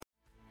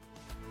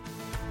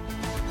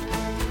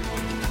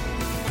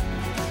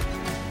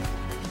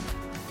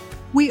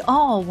We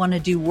all want to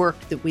do work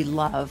that we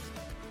love.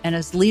 And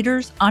as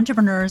leaders,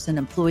 entrepreneurs, and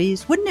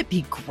employees, wouldn't it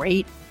be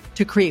great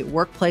to create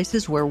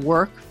workplaces where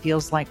work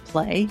feels like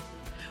play?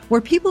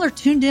 Where people are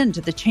tuned in to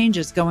the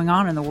changes going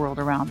on in the world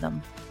around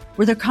them?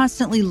 Where they're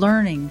constantly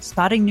learning,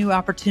 spotting new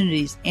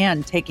opportunities,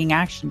 and taking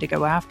action to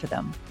go after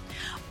them?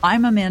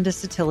 I'm Amanda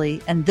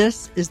Satilli, and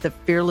this is the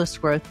Fearless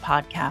Growth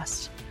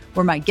Podcast,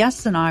 where my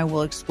guests and I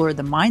will explore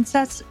the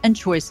mindsets and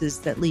choices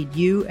that lead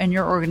you and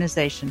your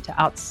organization to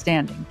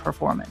outstanding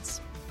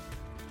performance.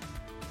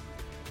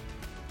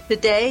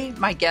 Today,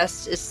 my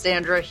guest is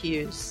Sandra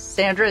Hughes.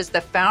 Sandra is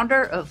the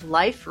founder of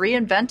Life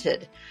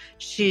Reinvented.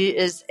 She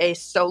is a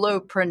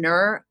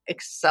solopreneur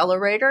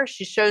accelerator.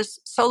 She shows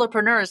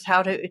solopreneurs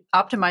how to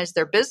optimize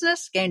their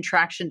business, gain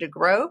traction to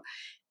grow,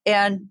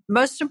 and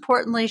most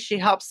importantly, she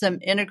helps them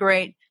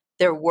integrate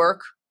their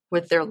work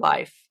with their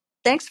life.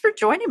 Thanks for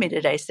joining me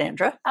today,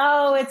 Sandra.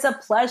 Oh, it's a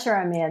pleasure,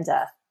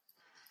 Amanda.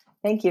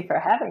 Thank you for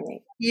having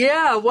me.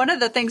 Yeah, one of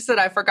the things that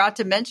I forgot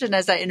to mention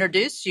as I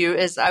introduced you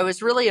is I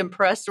was really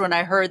impressed when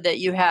I heard that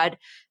you had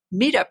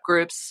Meetup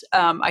groups,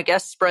 I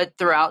guess, spread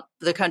throughout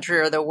the country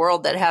or the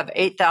world that have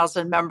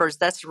 8,000 members.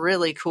 That's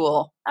really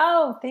cool.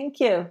 Oh, thank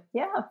you.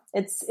 Yeah,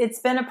 it's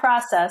been a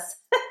process.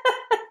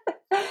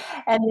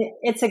 And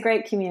it's a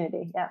great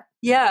community. Yeah.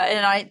 Yeah,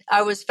 and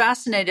I was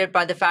fascinated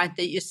by the fact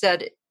that you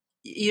said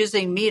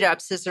using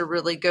meetups is a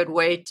really good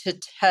way to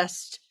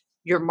test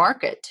your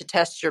market, to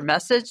test your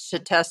message, to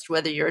test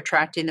whether you're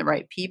attracting the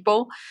right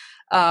people.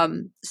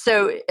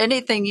 So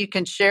anything you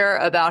can share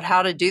about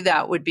how to do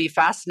that would be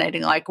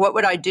fascinating. Like, what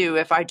would I do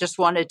if I just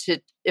wanted to,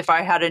 if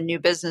I had a new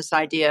business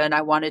idea and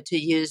I wanted to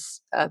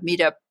use a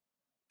meetup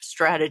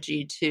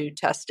strategy to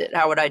test it?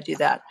 How would I do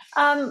that?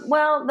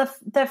 Well,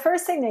 the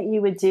first thing that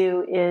you would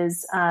do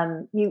is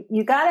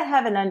you got to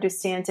have an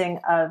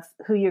understanding of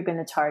who you're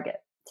going to target.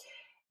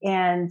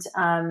 And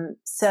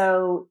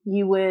so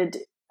you would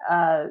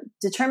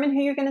determine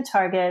who you're going to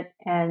target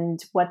and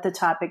what the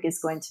topic is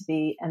going to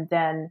be, and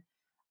then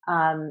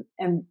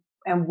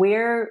and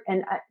where,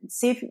 and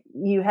see if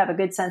you have a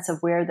good sense of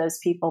where those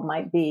people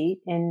might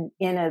be in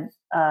a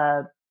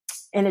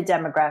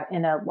demographic,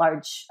 in a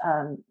large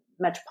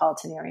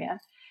metropolitan area.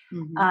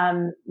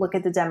 Mm-hmm. Look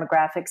at the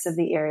demographics of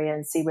the area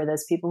and see where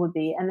those people would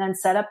be, and then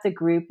set up the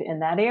group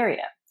in that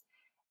area.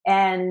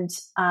 And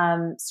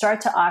start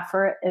to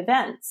offer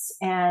events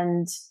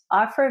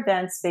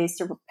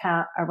based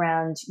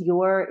around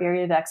your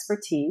area of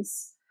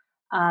expertise,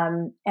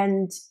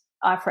 and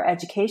offer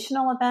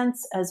educational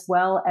events as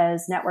well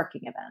as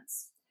networking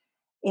events.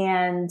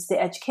 And the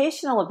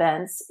educational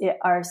events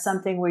are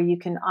something where you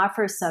can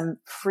offer some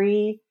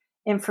free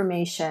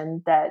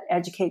information that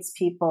educates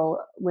people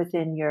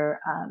within your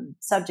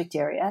subject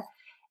area.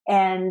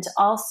 And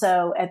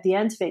also at the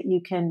end of it,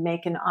 you can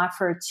make an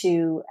offer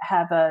to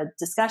have a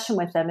discussion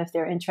with them if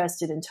they're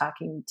interested in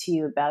talking to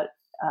you about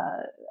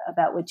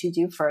what you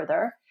do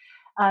further.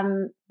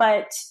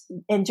 But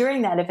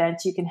during that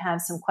event, you can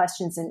have some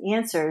questions and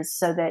answers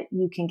so that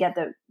you can get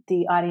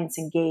the audience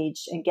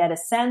engaged and get a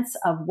sense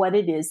of what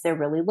it is they're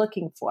really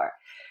looking for.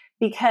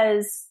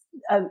 Because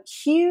a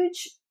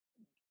huge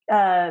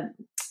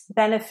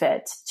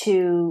benefit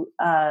to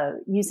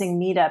using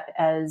Meetup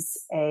as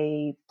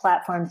a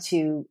platform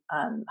to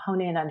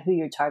hone in on who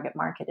your target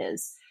market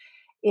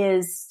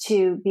is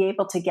to be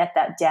able to get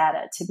that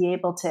data, to be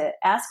able to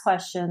ask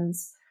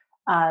questions,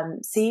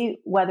 see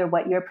whether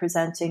what you're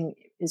presenting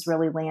is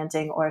really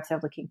landing or if they're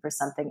looking for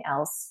something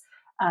else,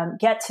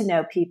 get to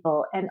know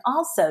people, and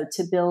also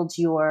to build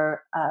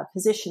your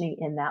positioning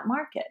in that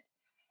market.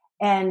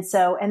 And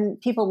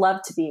people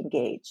love to be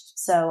engaged.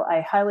 So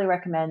I highly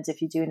recommend,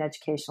 if you do an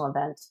educational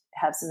event,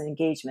 have some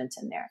engagement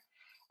in there.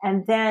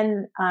 And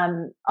then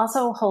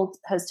also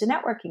host a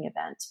networking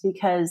event,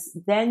 because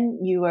then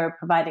you are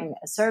providing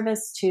a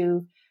service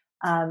to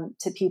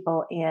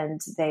people,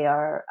 and they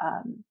are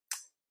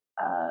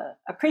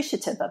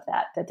appreciative of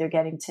that they're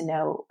getting to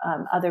know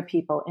other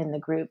people in the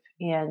group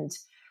and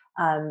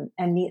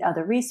meet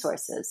other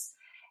resources.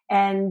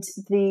 And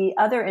the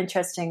other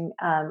interesting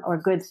or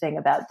good thing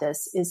about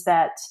this is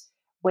that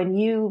when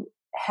you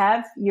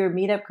have your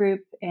Meetup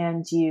group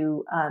and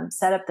you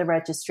set up the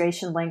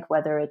registration link,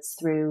 whether it's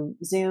through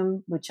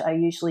Zoom, which I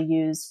usually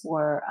use,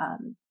 or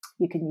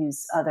you can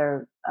use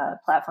other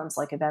platforms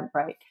like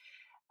Eventbrite,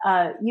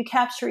 you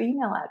capture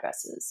email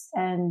addresses.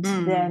 And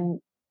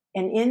then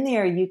in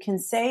there, you can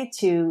say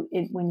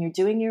when you're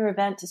doing your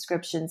event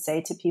description,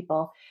 say to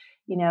people,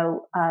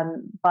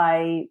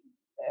 by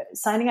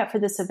signing up for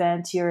this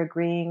event, you're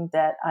agreeing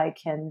that I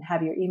can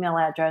have your email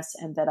address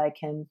and that I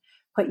can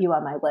put you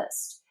on my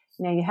list.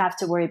 You have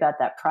to worry about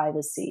that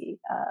privacy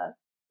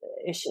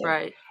issue.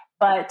 Right.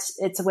 But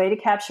it's a way to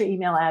capture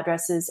email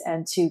addresses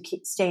and to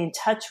stay in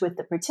touch with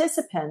the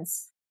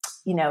participants,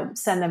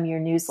 send them your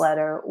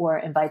newsletter or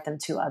invite them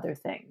to other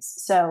things.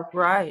 So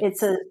right.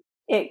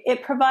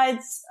 It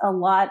provides a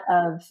lot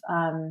of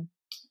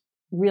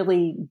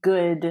really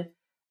good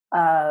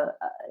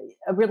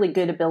a really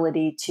good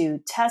ability to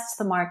test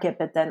the market,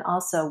 but then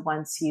also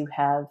once you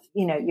have,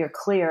 you're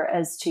clear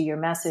as to your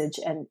message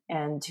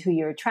and who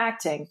you're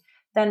attracting,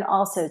 then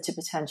also to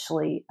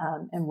potentially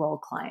enroll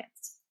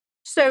clients.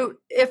 So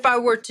if I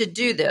were to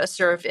do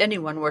this, or if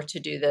anyone were to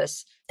do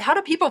this, how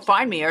do people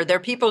find me? Are there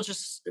people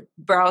just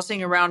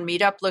browsing around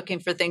Meetup looking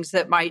for things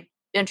that might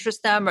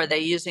interest them? Are they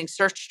using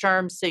search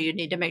terms? So you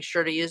need to make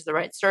sure to use the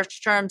right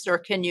search terms, or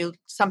can you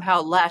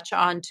somehow latch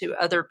on to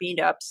other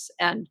Meetups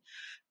and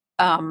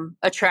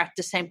attract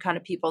the same kind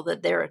of people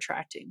that they're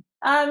attracting?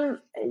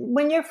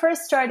 When you're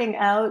first starting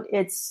out,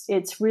 it's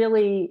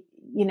really,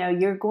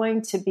 you're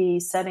going to be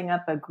setting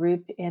up a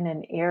group in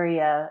an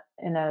area,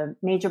 in a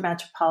major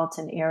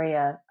metropolitan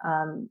area,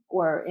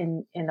 or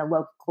in a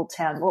local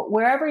town.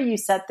 Wherever you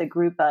set the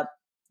group up,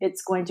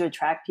 it's going to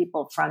attract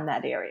people from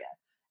that area.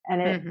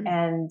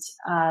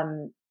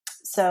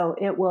 So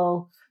it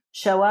will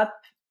show up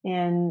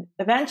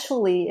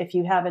eventually, if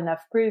you have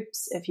enough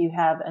groups, if you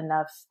have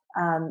enough,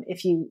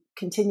 if you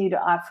continue to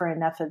offer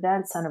enough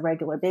events on a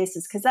regular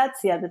basis, because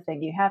that's the other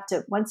thing. You have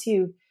to, once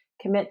you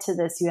commit to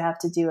this, you have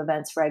to do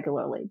events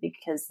regularly,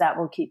 because that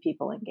will keep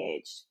people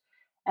engaged.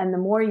 And the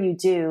more you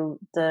do,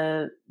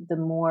 the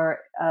more,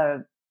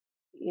 the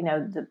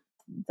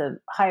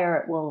higher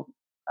it will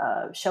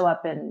show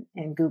up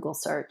in Google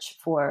search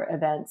for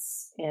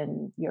events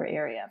in your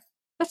area.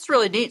 That's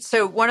really neat.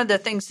 So one of the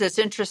things that's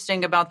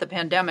interesting about the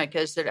pandemic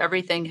is that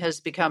everything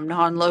has become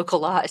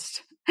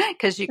non-localized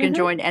because you can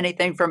join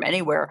anything from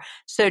anywhere.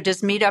 So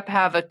does Meetup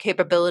have a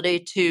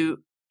capability to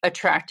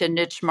attract a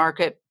niche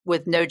market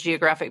with no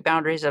geographic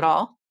boundaries at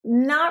all?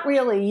 Not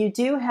really. You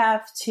do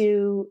have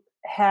to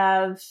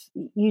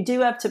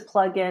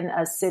plug in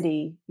a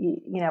city,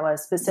 a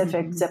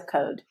specific zip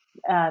code.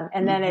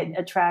 And then it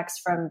attracts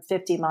from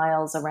 50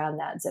 miles around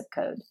that zip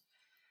code.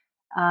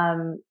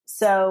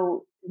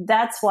 So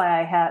that's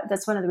why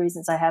that's one of the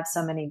reasons I have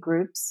so many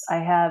groups.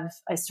 I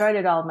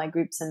started all of my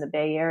groups in the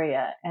Bay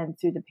Area, and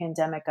through the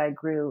pandemic, I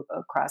grew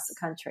across the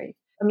country.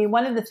 I mean,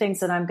 one of the things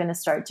that I'm going to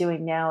start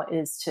doing now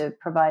is to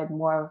provide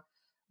more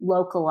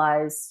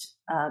localized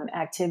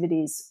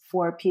activities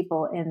for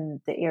people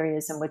in the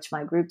areas in which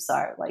my groups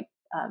are,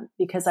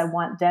 because I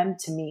want them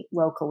to meet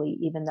locally,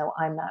 even though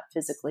I'm not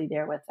physically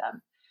there with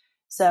them.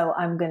 So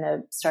I'm going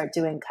to start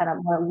doing kind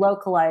of more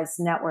localized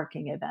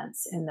networking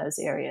events in those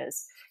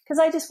areas, because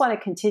I just want to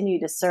continue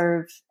to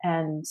serve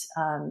and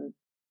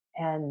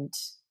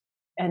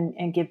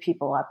give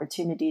people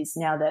opportunities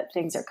now that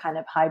things are kind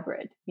of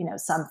hybrid.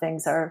 Some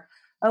things are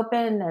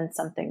open and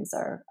some things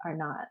are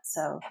not.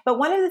 So, but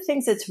one of the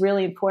things that's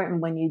really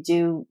important when you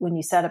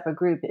set up a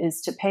group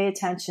is to pay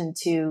attention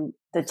to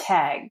the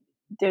tag.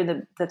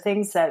 They're the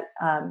things that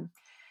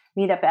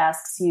Meetup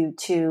asks you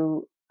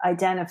to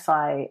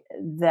identify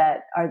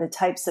that are the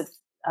types of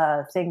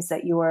things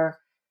that your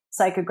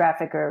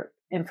psychographic or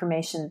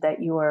information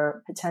that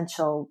your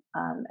potential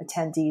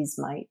attendees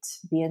might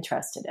be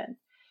interested in.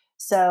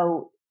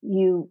 So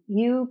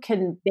you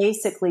can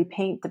basically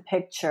paint the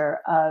picture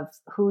of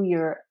who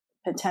your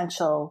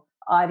potential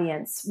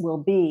audience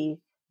will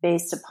be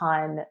based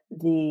upon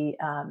the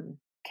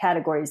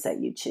categories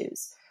that you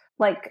choose,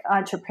 like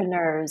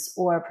entrepreneurs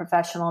or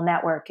professional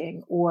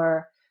networking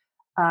or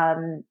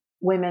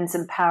women's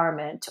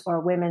empowerment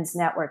or women's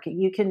networking.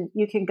 You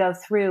can go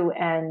through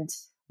and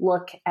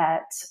look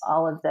at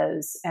all of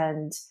those,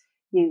 and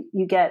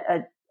you get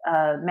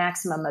a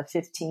maximum of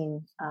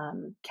 15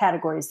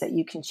 categories that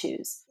you can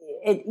choose.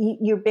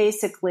 You're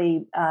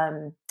basically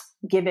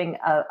giving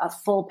a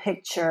full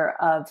picture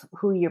of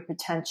who your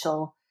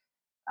potential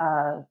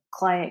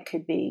client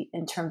could be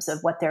in terms of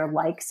what their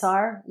likes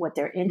are, what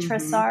their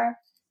interests are,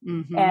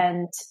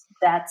 and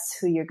that's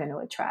who you're going to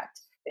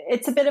attract.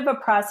 It's a bit of a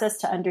process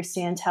to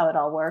understand how it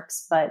all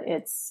works, but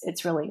it's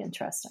really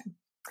interesting.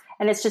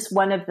 And it's just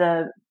one of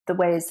the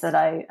ways that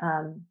I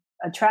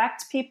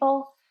attract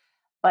people,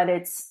 but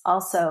it's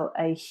also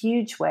a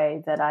huge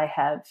way that I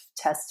have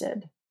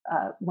tested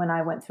when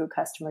I went through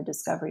customer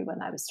discovery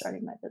when I was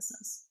starting my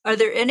business. Are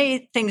there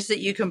any things that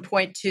you can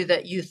point to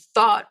that you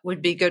thought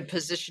would be good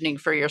positioning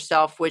for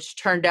yourself,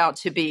 which turned out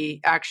to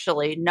be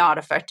actually not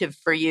effective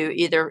for you,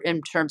 either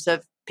in terms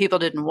of people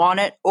didn't want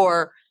it,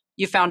 or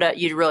you found out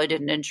you really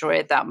didn't enjoy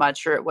it that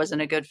much, or it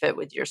wasn't a good fit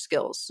with your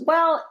skills?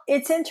 Well,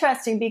 it's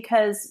interesting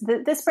because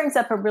this brings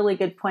up a really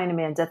good point,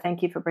 Amanda.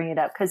 Thank you for bringing it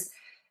up.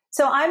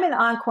 So I'm an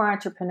encore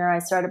entrepreneur. I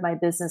started my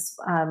business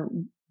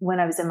when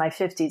I was in my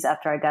 50s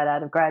after I got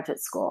out of graduate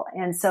school.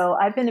 And so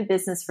I've been in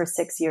business for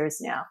 6 years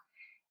now.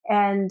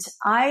 And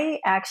I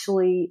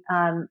actually,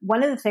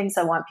 one of the things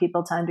I want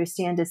people to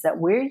understand is that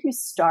where you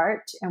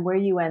start and where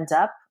you end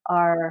up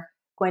are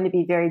going to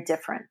be very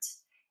different.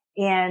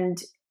 And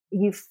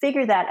you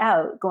figure that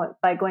out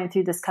by going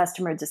through this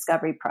customer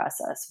discovery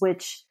process,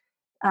 which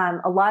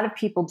a lot of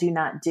people do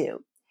not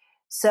do.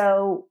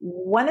 So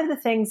one of the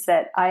things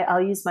that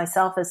I'll use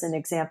myself as an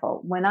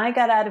example, when I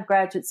got out of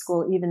graduate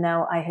school, even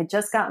though I had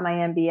just gotten my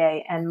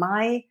MBA, and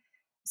my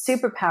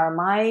superpower,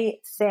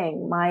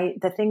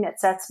 the thing that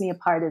sets me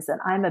apart is that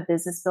I'm a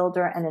business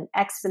builder and an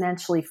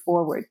exponentially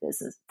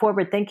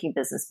forward-thinking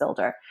business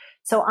builder.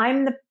 So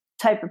I'm the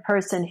type of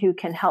person who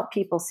can help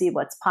people see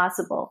what's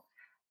possible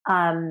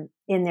in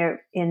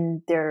their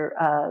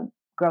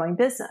growing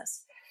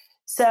business.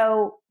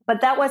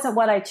 But that wasn't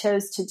what I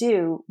chose to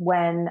do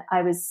when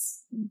I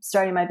was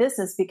starting my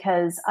business,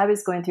 because I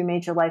was going through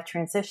major life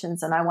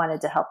transitions and I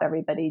wanted to help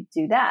everybody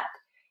do that.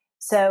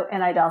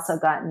 And I'd also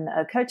gotten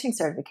a coaching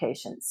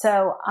certification.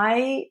 So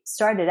I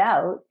started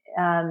out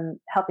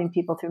helping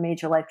people through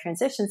major life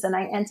transitions, and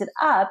I ended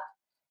up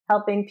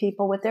helping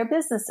people with their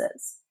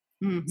businesses.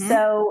 Mm-hmm.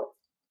 So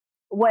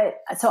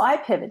I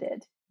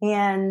pivoted.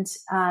 And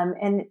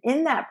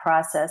in that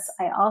process,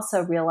 I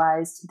also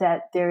realized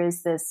that there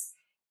is this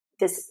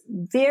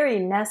very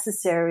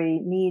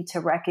necessary need to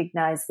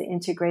recognize the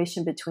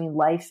integration between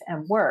life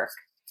and work,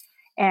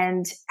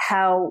 and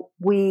how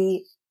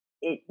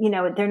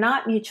they're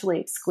not mutually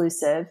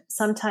exclusive.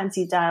 Sometimes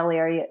you dial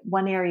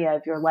one area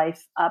of your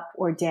life up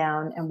or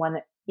down and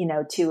one,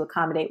 to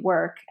accommodate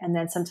work. And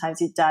then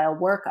sometimes you dial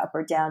work up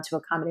or down to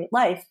accommodate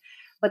life,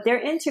 but they're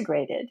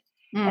integrated.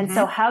 Mm-hmm. And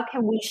so how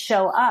can we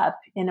show up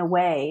in a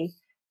way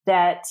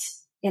that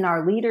in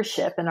our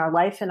leadership, in our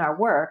life, in our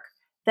work,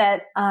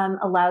 that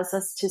allows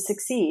us to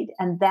succeed?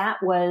 And that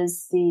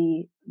was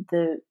the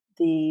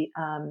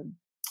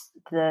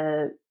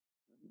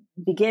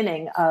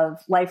beginning of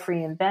Life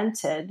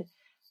Reinvented,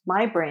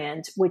 my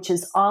brand, which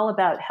is all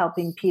about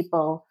helping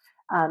people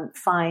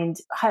find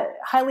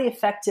highly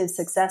effective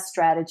success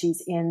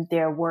strategies in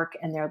their work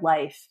and their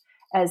life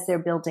as they're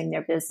building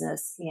their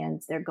business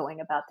and they're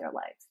going about their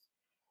life.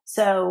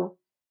 So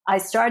I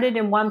started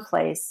in one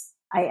place.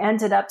 I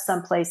ended up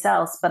someplace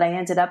else, but I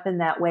ended up in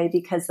that way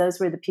because those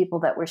were the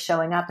people that were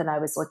showing up, and I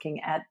was looking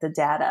at the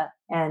data.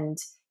 And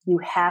you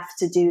have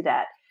to do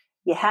that.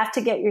 You have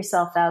to get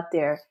yourself out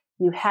there.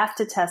 You have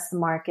to test the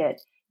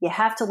market. You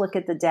have to look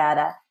at the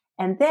data,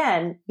 and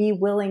then be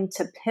willing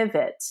to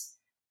pivot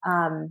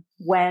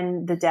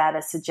when the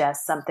data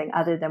suggests something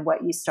other than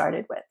what you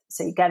started with.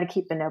 So you got to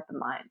keep an open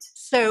mind.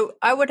 So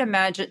I would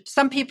imagine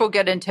some people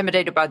get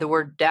intimidated by the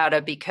word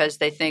data because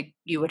they think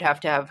you would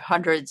have to have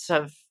hundreds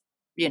of,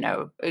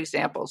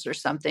 examples or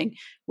something,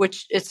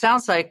 which it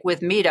sounds like with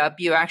Meetup,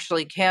 you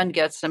actually can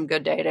get some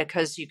good data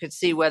because you could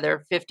see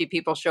whether 50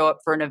 people show up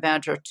for an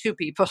event or 2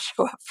 people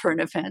show up for an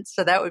event.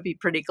 So that would be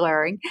pretty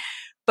glaring.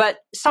 But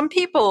some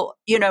people,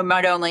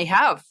 might only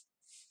have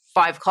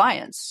 5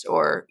 clients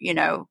or,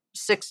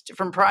 6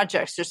 different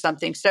projects or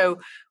something. So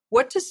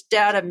what does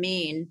data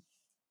mean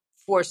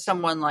for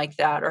someone like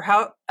that? Or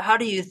how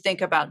do you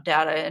think about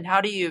data, and how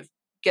do you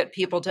get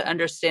people to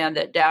understand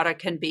that data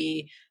can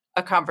be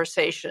a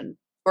conversation?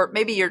 Or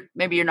maybe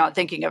you're not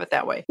thinking of it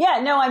that way.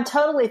 Yeah, no, I'm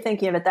totally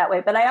thinking of it that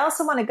way. But I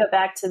also want to go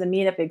back to the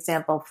Meetup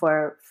example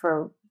for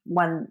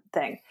one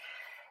thing.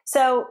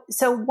 So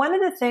one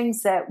of the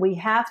things that we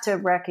have to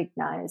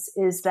recognize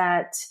is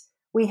that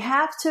we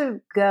have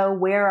to go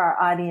where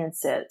our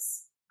audience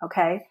is.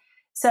 Okay.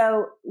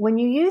 So when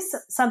you use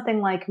something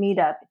like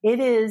Meetup,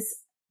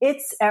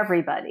 it's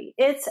everybody.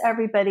 It's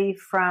everybody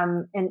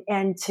from,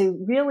 and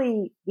to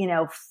really,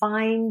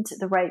 find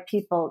the right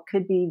people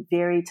could be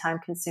very time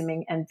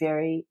consuming and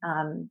very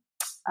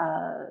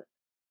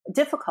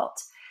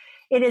difficult.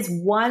 It is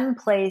one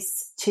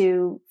place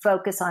to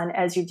focus on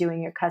as you're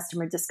doing your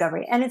customer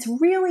discovery. And it's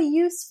really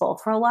useful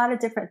for a lot of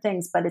different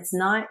things, but it's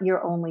not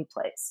your only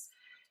place.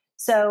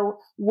 So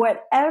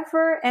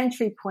whatever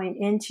entry point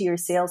into your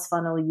sales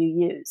funnel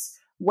you use,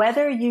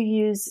 whether you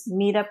use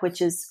Meetup,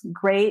 which is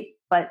great,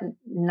 but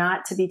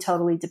not to be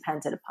totally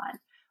dependent upon,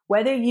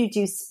 whether you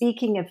do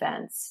speaking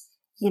events,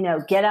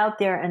 get out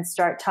there and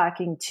start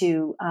talking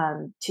to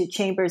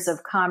chambers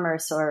of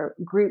commerce or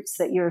groups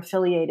that you're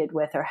affiliated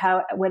with, or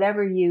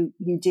whatever you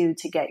do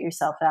to get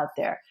yourself out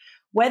there,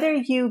 whether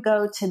you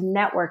go to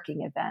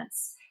networking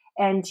events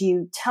and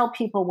you tell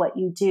people what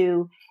you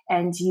do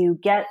and you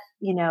get,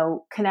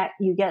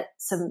 you get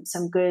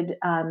some good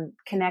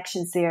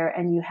connections there,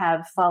 and you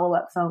have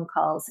follow-up phone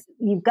calls.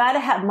 You've got to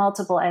have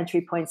multiple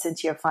entry points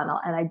into your funnel.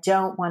 And I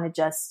don't want to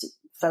just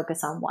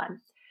focus on one.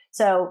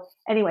 So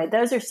anyway,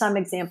 those are some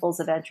examples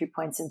of entry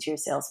points into your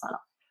sales funnel.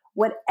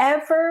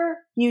 Whatever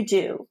you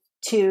do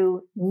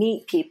to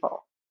meet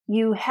people,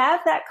 you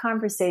have that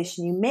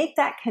conversation, you make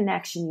that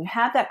connection, you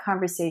have that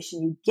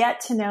conversation, you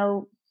get to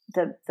know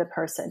the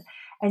person,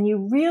 and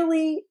you're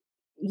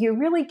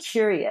really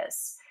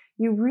curious.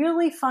 You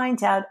really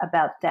find out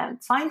about them,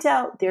 find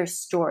out their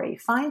story,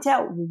 find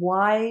out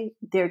why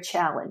they're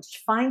challenged,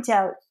 find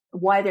out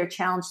why they're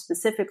challenged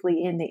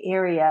specifically in the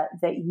area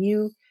that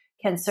you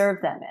can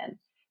serve them in,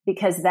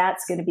 because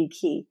that's going to be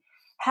key.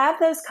 Have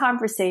those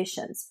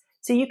conversations.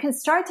 So you can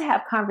start to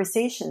have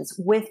conversations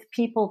with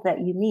people that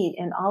you meet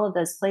in all of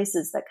those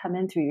places that come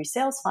in through your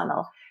sales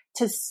funnel,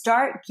 to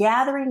start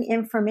gathering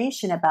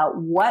information about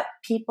what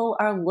people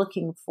are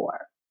looking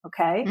for.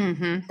 Okay.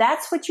 Mm-hmm.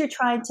 That's what you're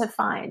trying to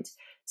find.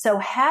 So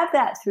have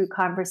that through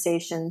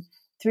conversation,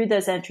 through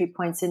those entry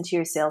points into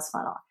your sales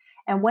funnel.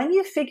 And when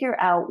you figure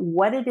out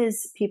what it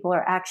is people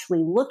are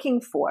actually looking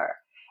for,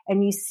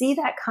 and you see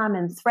that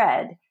common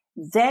thread,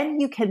 then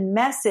you can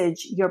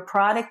message your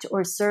product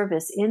or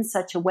service in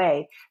such a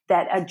way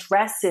that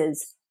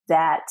addresses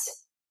that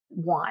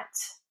want.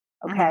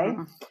 Okay.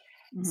 Mm-hmm.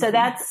 So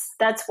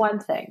that's one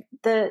thing.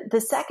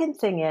 The second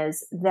thing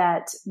is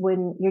that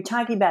when you're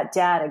talking about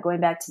data,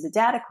 going back to the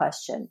data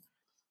question,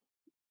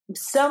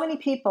 so many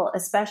people,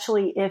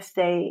 especially if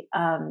they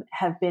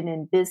have been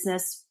in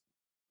business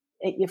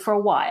for a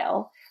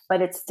while,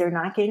 but they're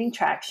not gaining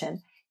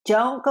traction,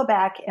 don't go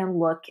back and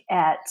look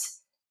at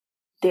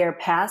their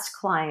past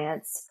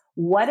clients,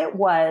 what it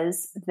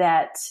was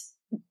that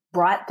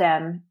brought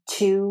them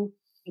to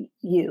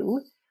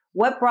you,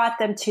 what brought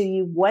them to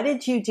you, what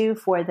did you do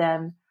for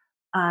them?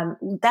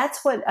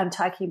 That's what I'm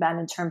talking about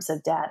in terms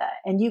of data.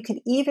 And you could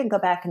even go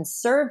back and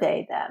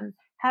survey them,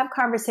 have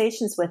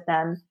conversations with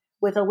them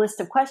with a list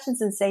of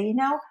questions and say,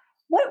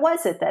 what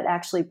was it that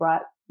actually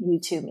brought you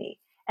to me?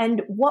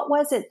 And what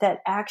was it that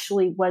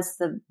actually was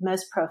the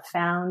most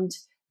profound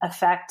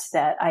effect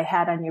that I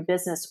had on your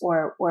business,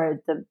 or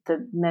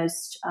the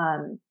most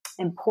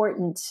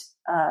important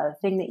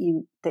thing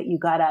that you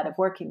got out of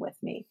working with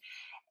me?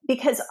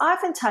 Because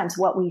oftentimes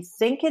what we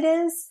think it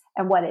is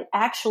and what it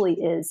actually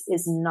is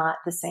not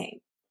the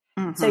same.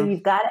 Mm-hmm. So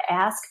you've got to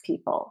ask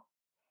people.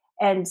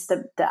 And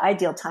the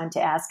ideal time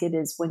to ask it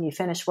is when you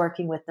finish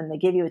working with them. They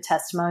give you a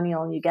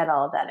testimonial and you get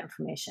all of that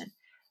information.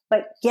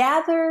 But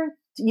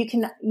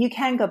you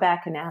can go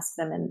back and ask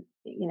them, and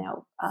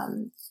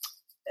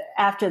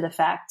after the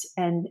fact,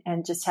 and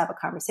just have a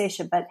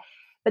conversation. But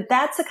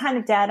that's the kind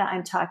of data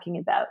I'm talking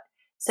about.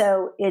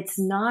 So it's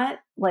not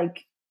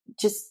like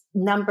just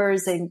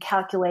numbers and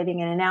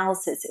calculating and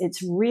analysis.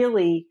 It's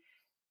really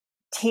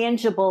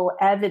tangible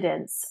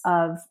evidence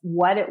of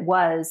what it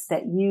was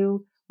that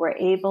you were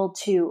able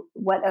to,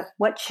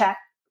 what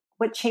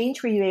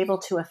change were you able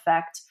to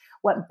affect?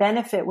 What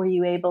benefit were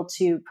you able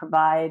to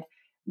provide?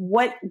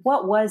 What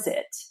was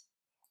it?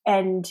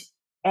 And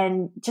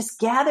just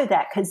gather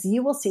that, because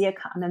you will see a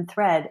common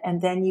thread,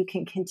 and then you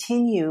can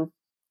continue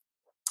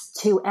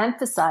to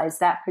emphasize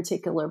that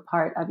particular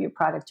part of your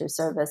product or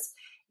service,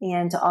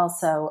 and to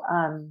also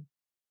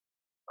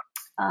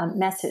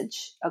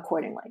message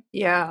accordingly.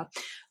 Yeah.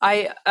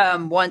 I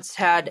once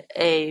had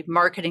a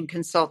marketing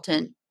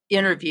consultant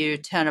interview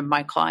 10 of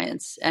my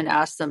clients and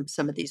ask them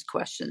some of these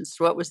questions.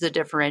 What was the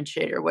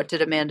differentiator? What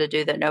did Amanda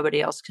do that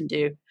nobody else can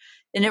do?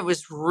 And it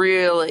was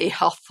really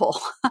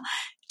helpful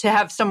to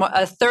have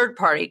a third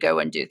party go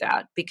and do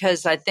that,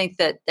 because I think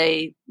that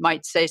they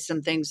might say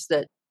some things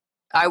that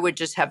I would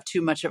just have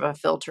too much of a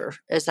filter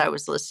as I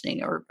was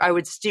listening, or I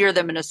would steer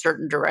them in a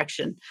certain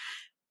direction.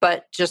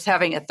 But just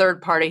having a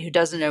third party who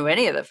doesn't know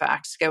any of the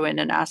facts go in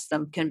and ask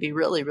them can be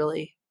really,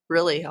 really,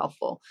 really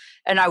helpful.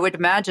 And I would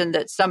imagine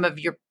that some of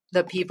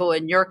the people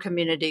in your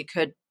community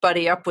could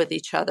buddy up with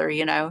each other.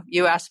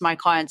 You ask my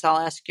clients, I'll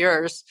ask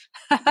yours,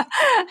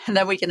 and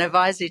then we can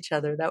advise each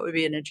other. That would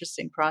be an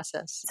interesting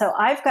process. So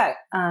I've got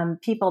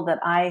people that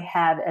I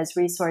have as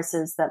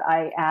resources that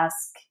I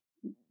ask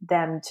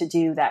them to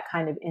do that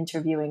kind of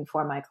interviewing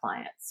for my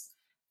clients,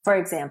 for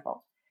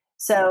example.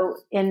 So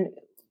in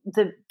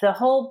the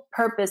whole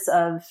purpose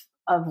of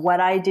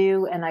what I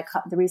do, and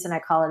the reason I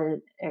call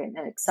it an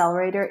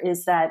accelerator,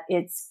 is that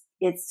it's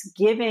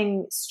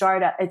giving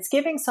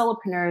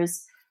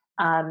solopreneurs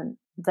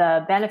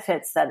the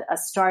benefits that a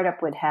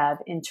startup would have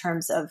in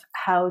terms of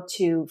how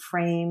to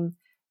frame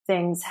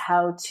things,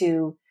 how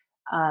to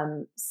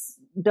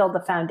build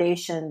the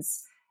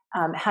foundations,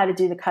 how to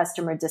do the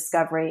customer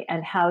discovery,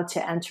 and how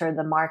to enter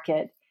the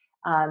market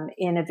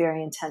in a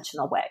very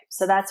intentional way.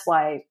 So that's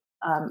why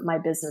my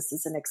business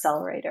is an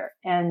accelerator.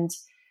 And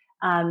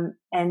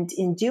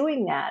in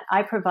doing that,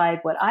 I provide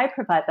what I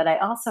provide, but I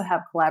also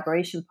have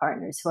collaboration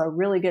partners who are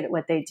really good at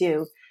what they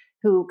do,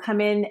 who come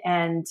in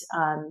and,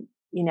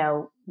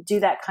 do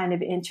that kind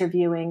of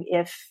interviewing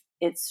if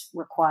it's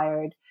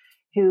required,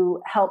 who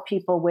help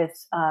people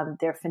with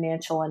their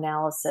financial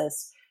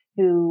analysis,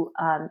 who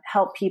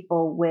help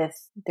people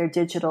with their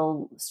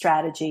digital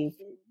strategy.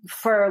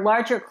 For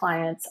larger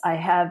clients, I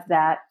have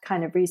that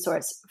kind of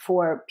resource.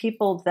 For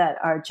people that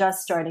are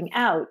just starting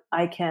out,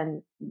 I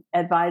can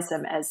advise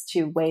them as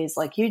to ways,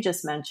 like you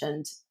just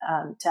mentioned,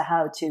 to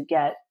how to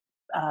get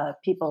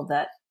people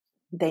that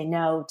they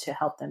know to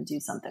help them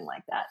do something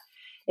like that,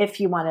 if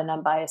you want an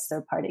unbiased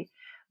third party.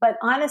 But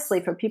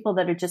honestly, for people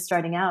that are just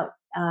starting out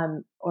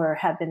or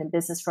have been in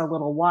business for a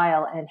little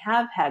while and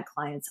have had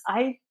clients,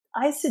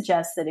 I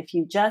suggest that if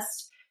you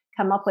just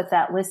come up with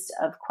that list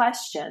of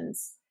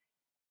questions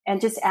and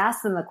just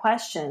ask them the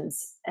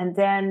questions, and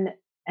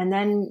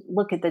then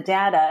look at the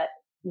data,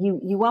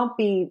 you won't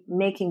be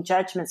making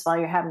judgments while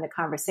you're having the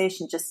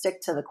conversation. Just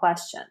stick to the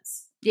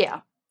questions.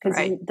 Yeah.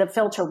 Because the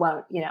filter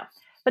won't,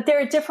 But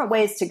there are different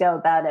ways to go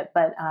about it.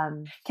 But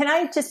can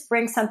I just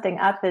bring something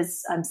up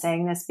as I'm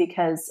saying this?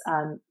 Because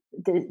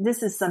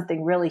this is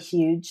something really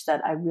huge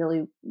that I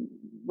really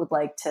would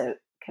like to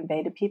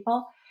convey to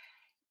people.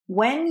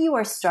 When you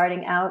are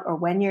starting out, or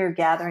when you're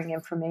gathering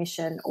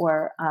information,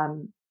 or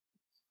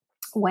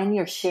when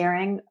you're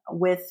sharing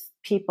with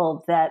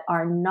people that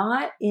are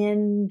not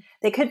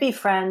they could be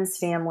friends,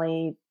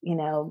 family,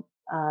 you're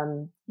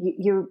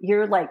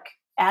like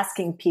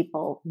asking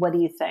people, what do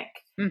you think?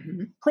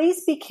 Mm-hmm.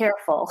 Please be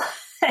careful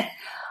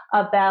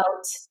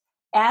about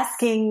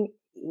asking,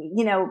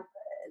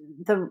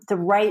 the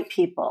right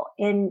people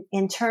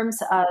in terms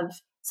of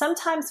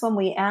sometimes when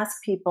we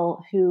ask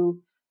people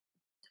who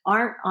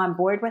aren't on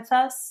board with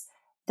us,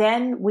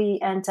 then we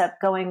end up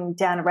going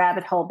down a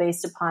rabbit hole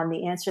based upon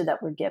the answer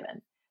that we're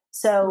given.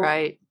 So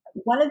Right.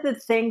 one of the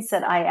things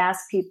that I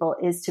ask people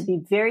is to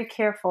be very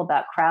careful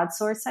about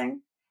crowdsourcing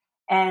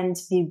and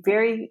be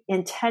very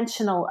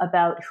intentional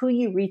about who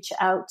you reach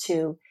out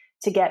to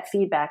get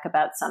feedback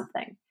about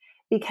something.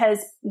 Because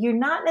you're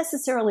not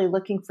necessarily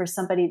looking for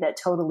somebody that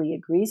totally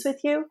agrees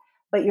with you,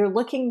 but you're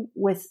looking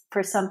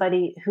for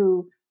somebody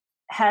who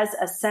has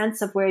a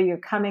sense of where you're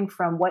coming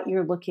from, what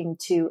you're looking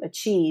to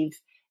achieve,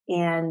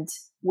 and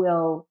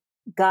will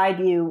guide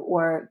you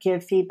or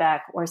give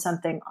feedback or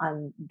something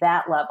on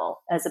that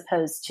level, as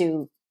opposed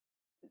to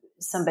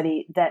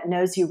somebody that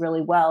knows you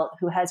really well,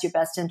 who has your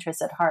best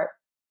interest at heart,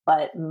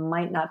 but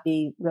might not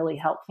be really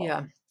helpful.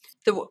 Yeah.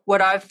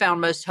 What I've found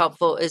most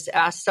helpful is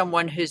ask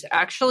someone who's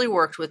actually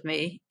worked with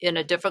me in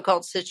a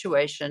difficult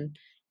situation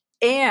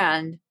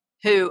and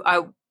who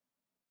I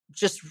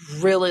just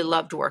really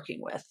loved working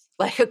with,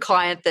 like a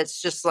client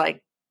that's just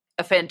like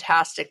a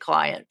fantastic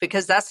client,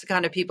 because that's the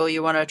kind of people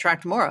you want to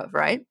attract more of,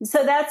 right?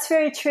 So that's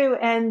very true.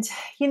 And,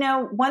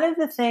 one of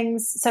the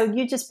things, so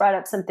you just brought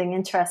up something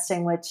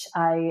interesting, which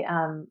I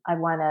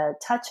want to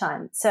touch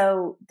on.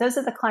 So those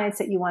are the clients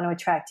that you want to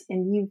attract,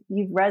 and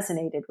you've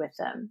resonated with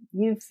them.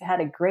 You've had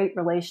a great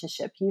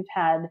relationship.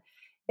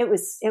 It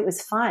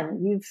was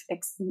fun.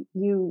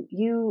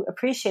 You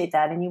appreciate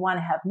that and you want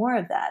to have more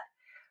of that.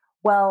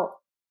 Well,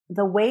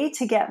 the way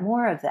to get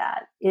more of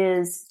that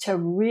is to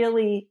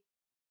really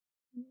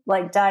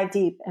dive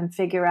deep and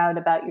figure out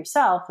about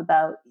yourself,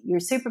 about your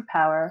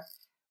superpower,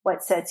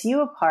 what sets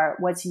you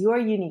apart, what's your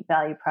unique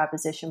value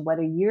proposition, what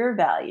are your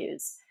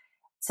values.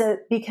 So,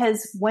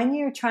 because when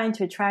you're trying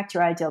to attract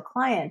your ideal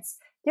clients,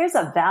 there's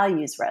a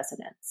values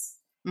resonance.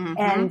 Mm-hmm.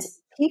 And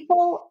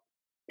people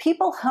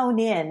hone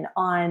in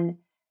on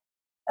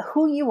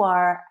who you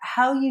are,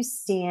 how you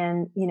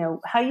stand,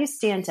 how you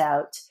stand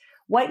out,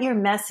 what your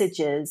message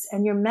is,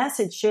 and your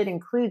message should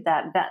include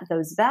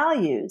those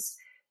values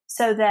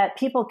so that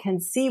people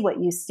can see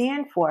what you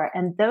stand for.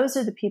 And those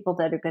are the people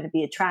that are going to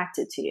be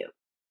attracted to you.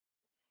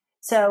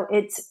 So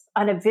it's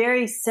on a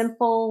very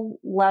simple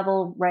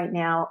level right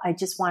now. I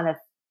just want to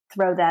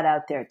throw that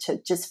out there to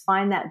just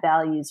find that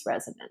values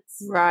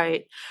resonance.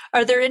 Right.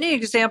 Are there any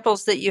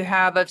examples that you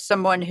have of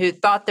someone who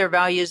thought their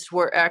values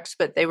were X,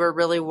 but they were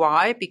really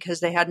Y because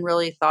they hadn't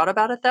really thought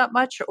about it that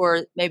much?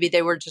 Or maybe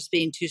they were just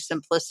being too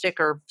simplistic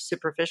or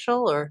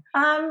superficial or?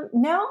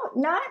 No,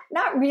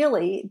 not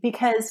really,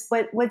 because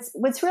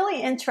what's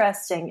really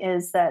interesting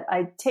is that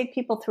I take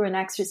people through an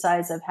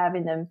exercise of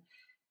having them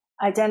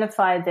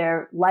identify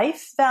their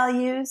life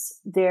values,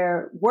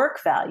 their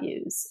work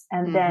values,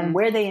 and then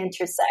where they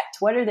intersect.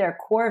 What are their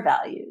core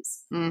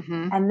values?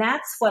 Mm-hmm. And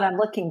that's what I'm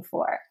looking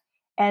for.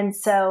 And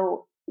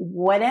so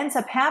what ends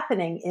up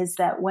happening is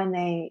that when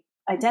they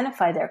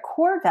identify their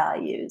core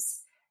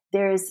values,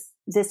 there's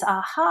this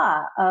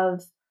aha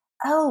of,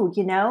 oh,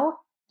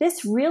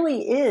 this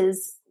really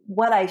is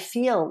what I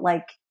feel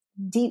like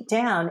deep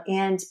down,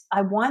 and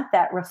I want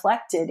that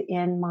reflected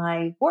in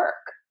my work.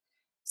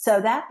 So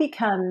that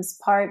becomes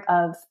part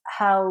of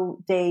how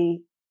they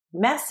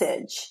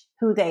message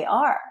who they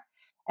are.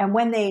 And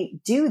when they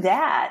do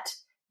that,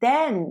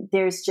 then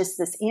there's just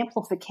this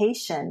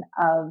amplification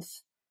of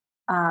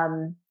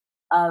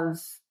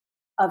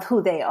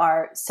who they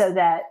are, so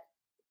that,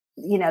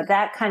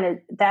 that kind of,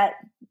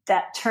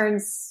 that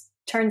turns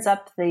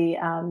up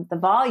the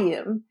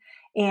volume,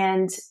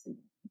 and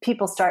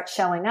people start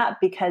showing up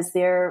because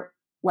they're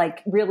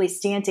really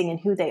standing in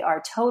who they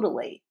are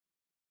totally.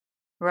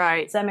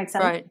 Right. Does that make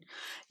sense? Right.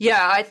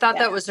 Yeah, I thought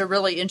that was a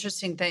really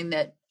interesting thing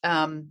that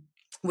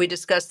we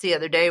discussed the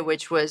other day,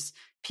 which was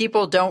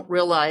people don't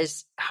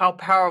realize how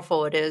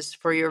powerful it is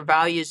for your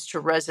values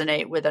to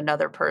resonate with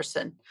another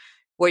person,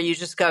 where you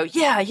just go,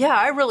 yeah,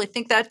 I really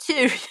think that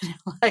too.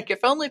 If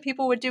only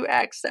people would do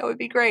X, that would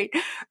be great.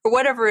 Or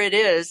whatever it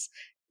is,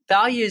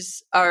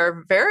 values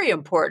are very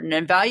important,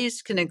 and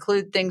values can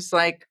include things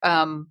like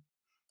a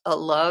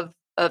love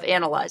of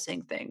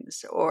analyzing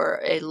things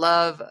or a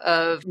love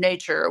of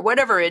nature, or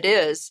whatever it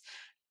is.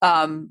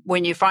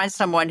 When you find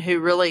someone who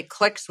really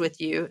clicks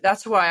with you,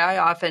 that's why I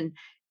often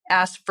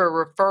ask for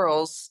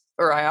referrals,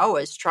 or I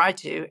always try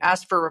to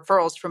ask for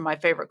referrals from my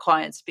favorite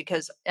clients,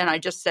 and I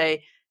just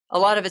say, a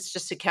lot of it's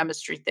just a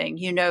chemistry thing.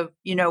 You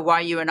know why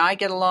you and I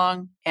get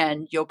along,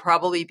 and you'll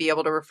probably be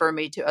able to refer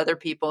me to other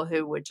people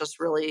who would just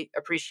really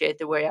appreciate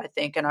the way I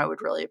think, and I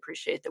would really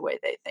appreciate the way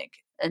they think.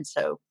 And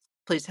so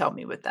please help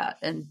me with that.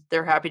 And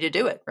they're happy to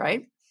do it,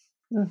 right?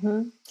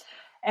 Mm-hmm.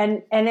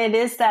 And it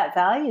is that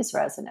values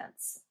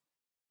resonance.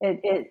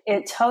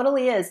 It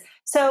totally is.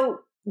 So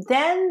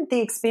then the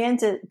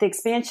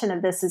expansion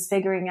of this is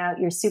figuring out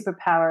your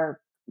superpower,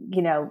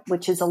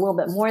 which is a little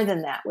bit more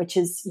than that, which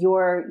is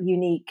your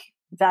unique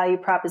value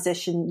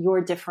proposition,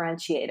 your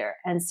differentiator.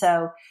 And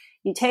so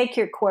you take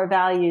your core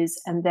values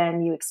and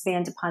then you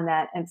expand upon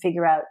that and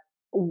figure out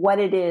what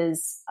it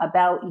is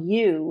about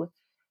you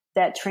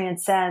that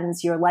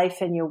transcends your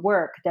life and your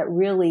work, that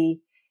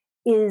really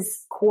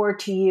is core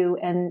to you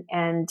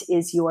and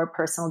is your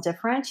personal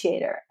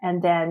differentiator.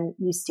 And then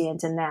you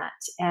stand in that.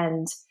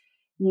 And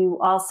you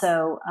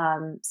also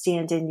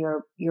stand in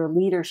your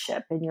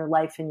leadership in your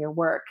life and your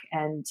work,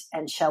 and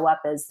show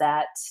up as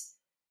that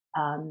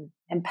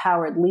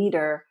empowered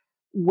leader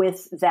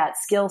with that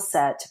skill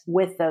set,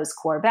 with those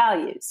core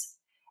values.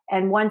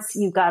 And once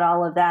you've got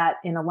all of that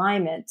in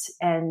alignment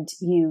and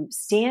you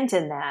stand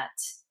in that,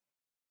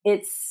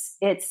 it's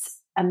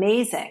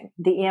amazing,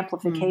 the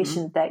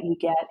amplification that you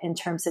get in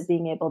terms of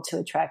being able to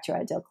attract your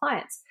ideal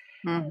clients.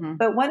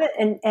 But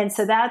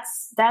so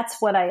that's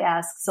what I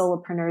ask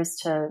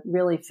solopreneurs to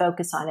really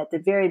focus on at the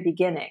very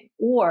beginning,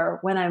 or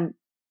when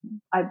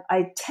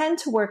I tend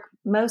to work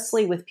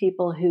mostly with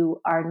people who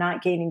are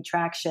not gaining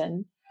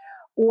traction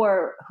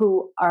or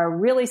who are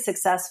really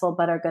successful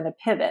but are going to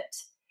pivot.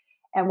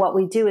 And what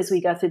we do is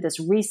we go through this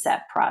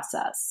reset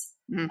process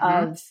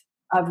of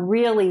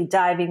really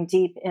diving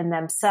deep in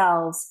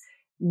themselves,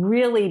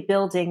 really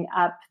building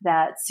up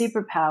that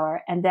superpower.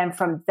 And then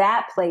from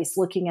that place,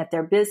 looking at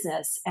their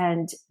business,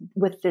 and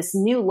with this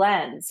new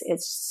lens,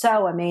 it's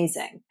so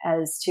amazing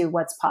as to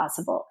what's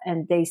possible.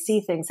 And they see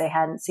things they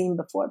hadn't seen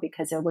before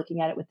because they're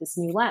looking at it with this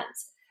new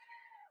lens.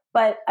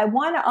 But I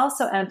want to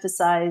also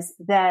emphasize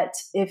that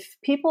if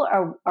people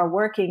are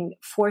working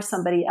for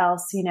somebody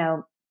else, you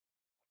know,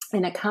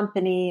 in a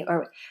company,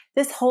 or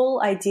this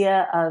whole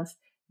idea of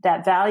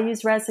that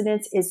values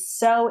resonance is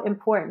so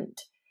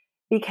important.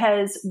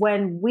 Because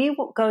when we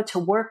go to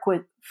work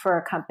for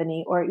a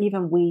company, or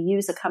even we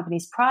use a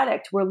company's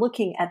product, we're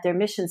looking at their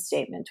mission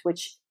statement,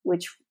 which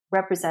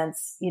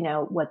represents, you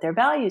know, what their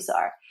values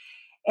are.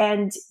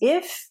 And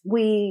if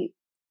we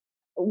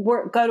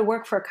go to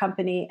work for a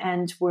company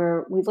and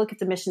we look at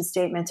the mission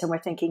statement and we're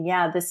thinking,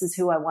 yeah, this is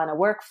who I want to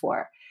work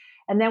for.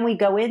 And then we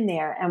go in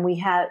there and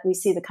we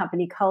see the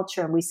company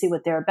culture and we see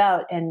what they're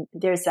about, and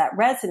there's that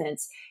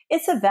resonance.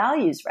 It's a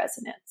values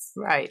resonance.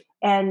 Right.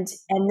 And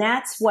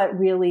that's what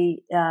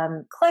really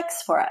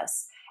clicks for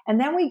us. And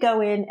then we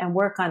go in and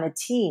work on a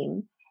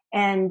team,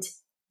 and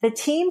the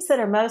teams that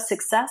are most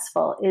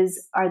successful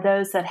are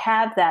those that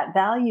have that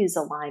values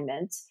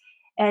alignment,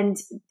 and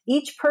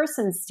each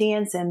person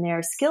stands in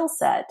their skill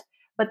set,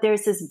 but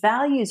there's this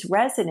values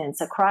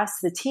resonance across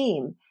the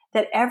team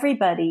that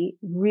everybody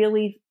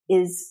really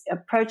is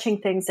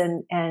approaching things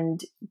and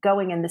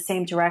going in the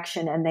same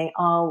direction, and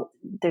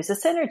there's a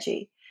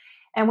synergy.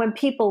 And when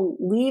people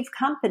leave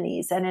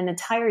companies and an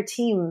entire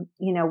team,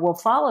 you know, will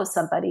follow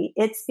somebody,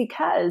 it's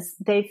because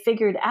they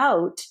figured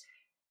out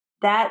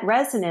that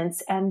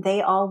resonance and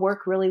they all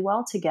work really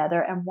well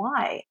together. And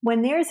why?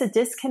 When there's a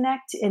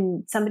disconnect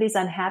and somebody's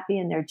unhappy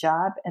in their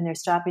job and they're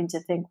stopping to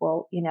think,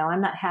 well, you know,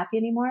 I'm not happy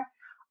anymore.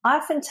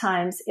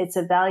 Oftentimes it's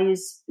a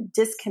values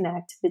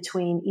disconnect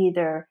between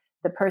either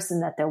the person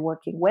that they're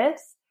working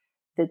with,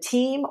 the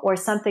team, or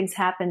something's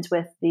happened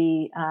with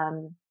the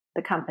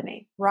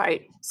company.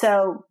 Right.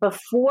 So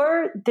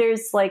before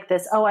there's like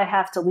this, oh, I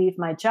have to leave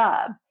my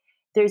job,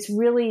 there's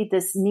really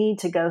this need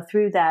to go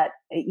through that,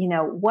 you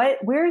know,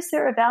 where is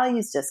there a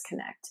values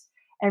disconnect,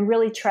 and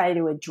really try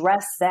to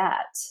address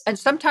that. And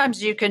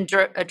sometimes you can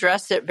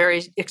address it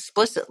very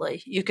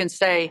explicitly. You can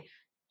say,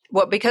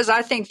 well, because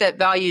I think that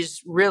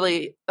values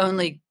really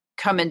only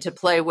come into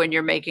play when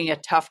you're making a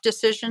tough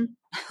decision,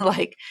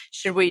 like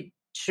should we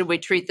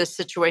treat this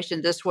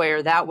situation this way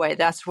or that way?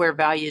 That's where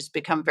values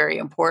become very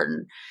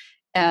important.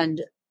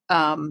 And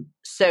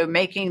so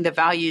making the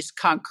values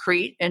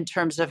concrete in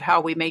terms of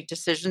how we make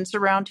decisions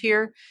around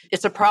here,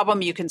 it's a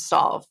problem you can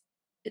solve.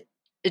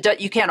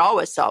 You can't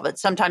always solve it.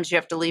 Sometimes you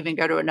have to leave and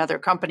go to another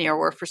company or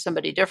work for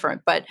somebody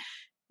different. But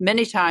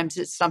many times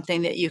it's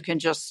something that you can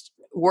just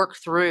work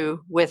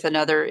through with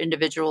another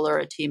individual or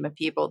a team of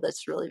people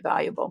that's really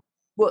valuable.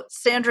 Well,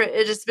 Sandra,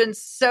 it has been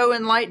so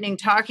enlightening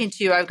talking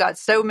to you. I've got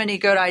so many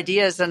good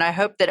ideas, and I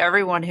hope that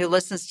everyone who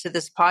listens to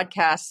this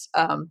podcast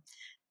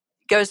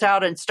goes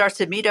out and starts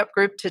a Meetup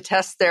group to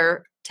test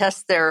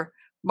their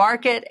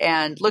market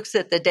and looks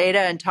at the data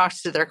and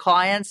talks to their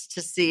clients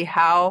to see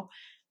how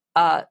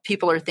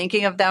people are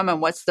thinking of them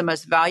and what's the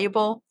most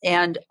valuable,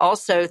 and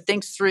also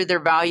thinks through their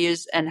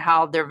values and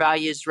how their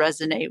values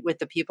resonate with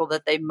the people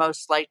that they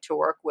most like to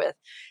work with.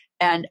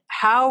 And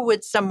how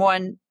would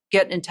someone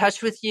get in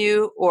touch with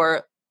you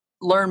or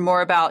learn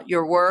more about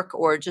your work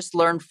or just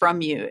learn from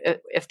you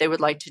if they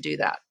would like to do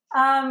that?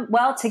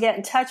 Well, to get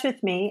in touch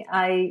with me,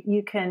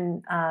 you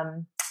can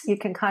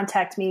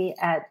contact me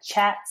at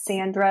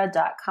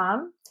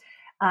chatsandra.com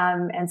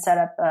and set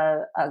up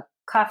a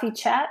coffee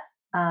chat.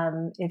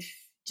 If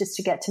just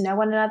to get to know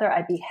one another,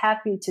 I'd be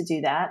happy to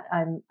do that.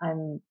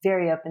 I'm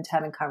very open to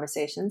having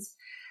conversations.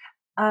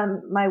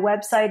 My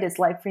website is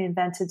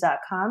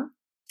lifereinvented.com.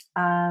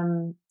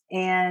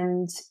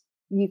 And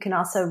you can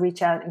also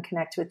reach out and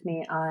connect with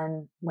me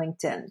on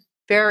LinkedIn.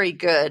 Very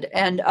good.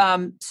 And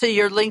so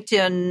your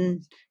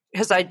LinkedIn,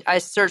 because I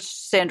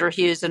searched Sandra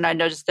Hughes and I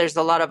noticed there's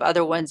a lot of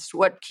other ones.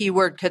 What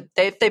keyword could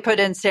if they put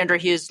in Sandra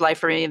Hughes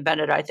Life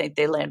Reinvented, I think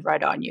they land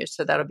right on you.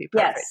 So that'll be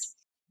perfect.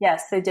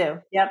 Yes, they do.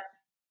 Yep.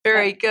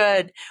 Very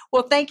good.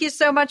 Well, thank you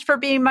so much for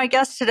being my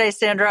guest today,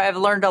 Sandra. I've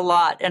learned a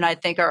lot, and I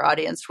think our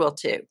audience will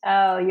too.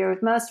 Oh, you're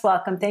most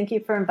welcome. Thank you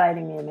for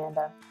inviting me,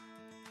 Amanda.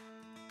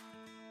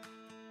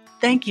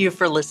 Thank you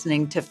for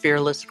listening to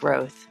Fearless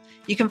Growth.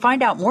 You can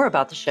find out more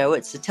about the show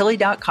at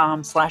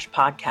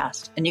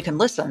satilli.com/podcast, and you can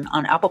listen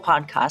on Apple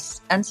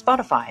Podcasts and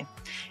Spotify.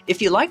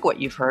 If you like what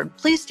you've heard,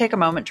 please take a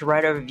moment to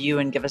write a review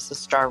and give us a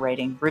star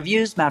rating.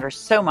 Reviews matter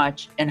so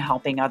much in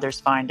helping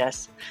others find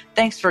us.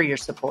 Thanks for your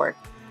support.